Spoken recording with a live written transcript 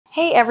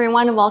Hey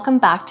everyone, welcome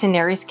back to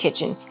Neri's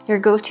Kitchen, your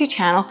go-to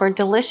channel for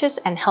delicious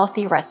and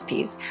healthy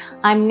recipes.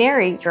 I'm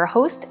Neri, your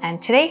host,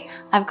 and today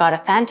I've got a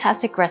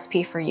fantastic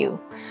recipe for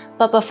you.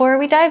 But before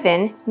we dive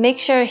in, make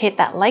sure to hit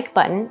that like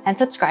button and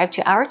subscribe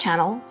to our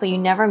channel so you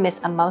never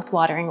miss a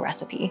mouth-watering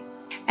recipe.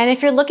 And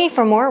if you're looking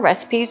for more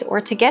recipes or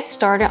to get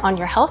started on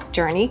your health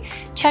journey,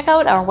 check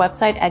out our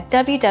website at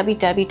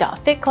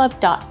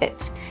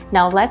www.fitclub.fit.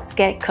 Now let's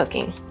get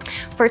cooking.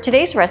 For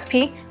today's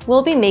recipe,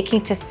 we'll be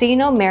making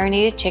Tocino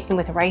Marinated Chicken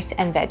with rice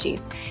and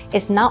veggies.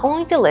 It's not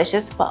only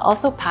delicious, but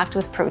also packed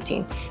with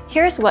protein.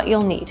 Here's what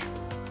you'll need.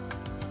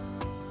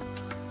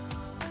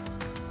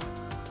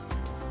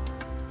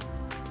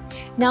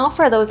 Now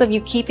for those of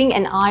you keeping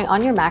an eye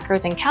on your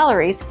macros and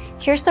calories,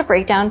 here's the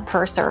breakdown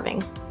per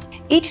serving.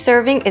 Each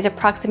serving is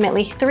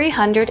approximately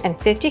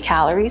 350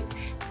 calories,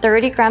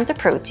 30 grams of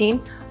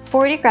protein,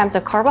 40 grams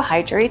of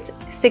carbohydrates,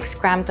 6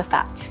 grams of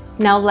fat.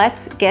 Now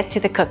let's get to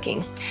the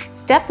cooking.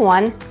 Step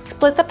 1.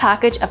 Split the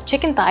package of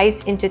chicken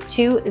thighs into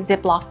 2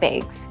 Ziploc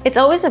bags. It's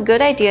always a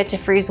good idea to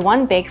freeze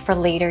one bag for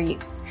later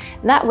use.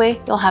 That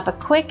way, you'll have a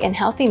quick and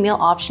healthy meal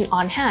option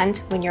on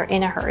hand when you're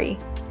in a hurry.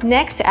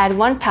 Next, add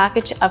 1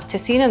 package of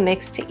tocino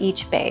mix to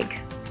each bag.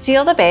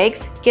 Seal the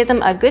bags, give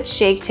them a good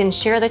shake to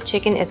ensure the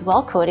chicken is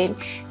well coated,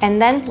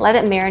 and then let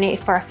it marinate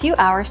for a few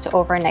hours to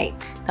overnight.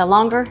 The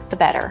longer, the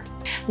better.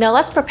 Now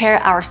let's prepare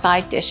our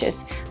side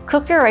dishes.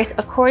 Cook your rice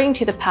according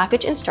to the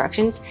package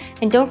instructions,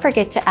 and don't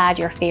forget to add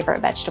your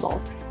favorite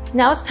vegetables.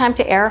 Now it's time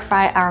to air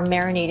fry our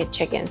marinated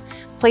chicken.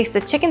 Place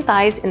the chicken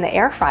thighs in the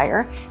air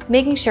fryer,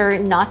 making sure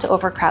not to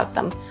overcrowd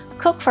them.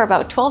 Cook for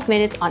about 12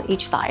 minutes on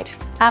each side.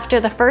 After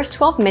the first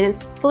 12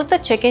 minutes, flip the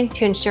chicken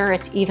to ensure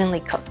it's evenly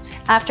cooked.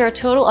 After a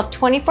total of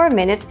 24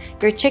 minutes,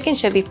 your chicken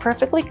should be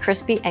perfectly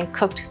crispy and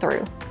cooked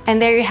through.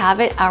 And there you have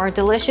it, our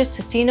delicious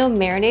Tocino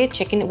Marinated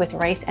Chicken with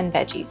rice and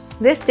veggies.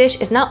 This dish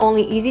is not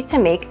only easy to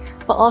make,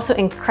 but also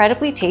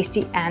incredibly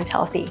tasty and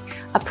healthy.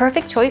 A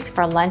perfect choice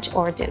for lunch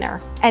or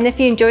dinner. And if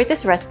you enjoyed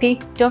this recipe,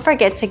 don't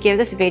forget to give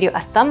this video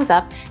a thumbs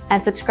up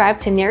and subscribe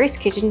to Neri's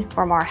Kitchen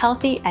for more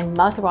healthy and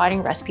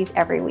mouth-watering recipes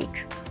every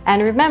week.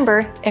 And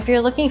remember, if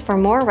you're looking for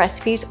more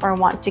recipes or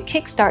want to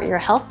kickstart your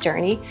health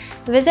journey,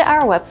 visit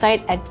our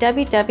website at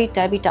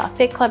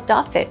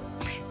www.fitclub.fit.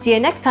 See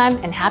you next time,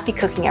 and happy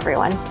cooking,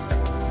 everyone!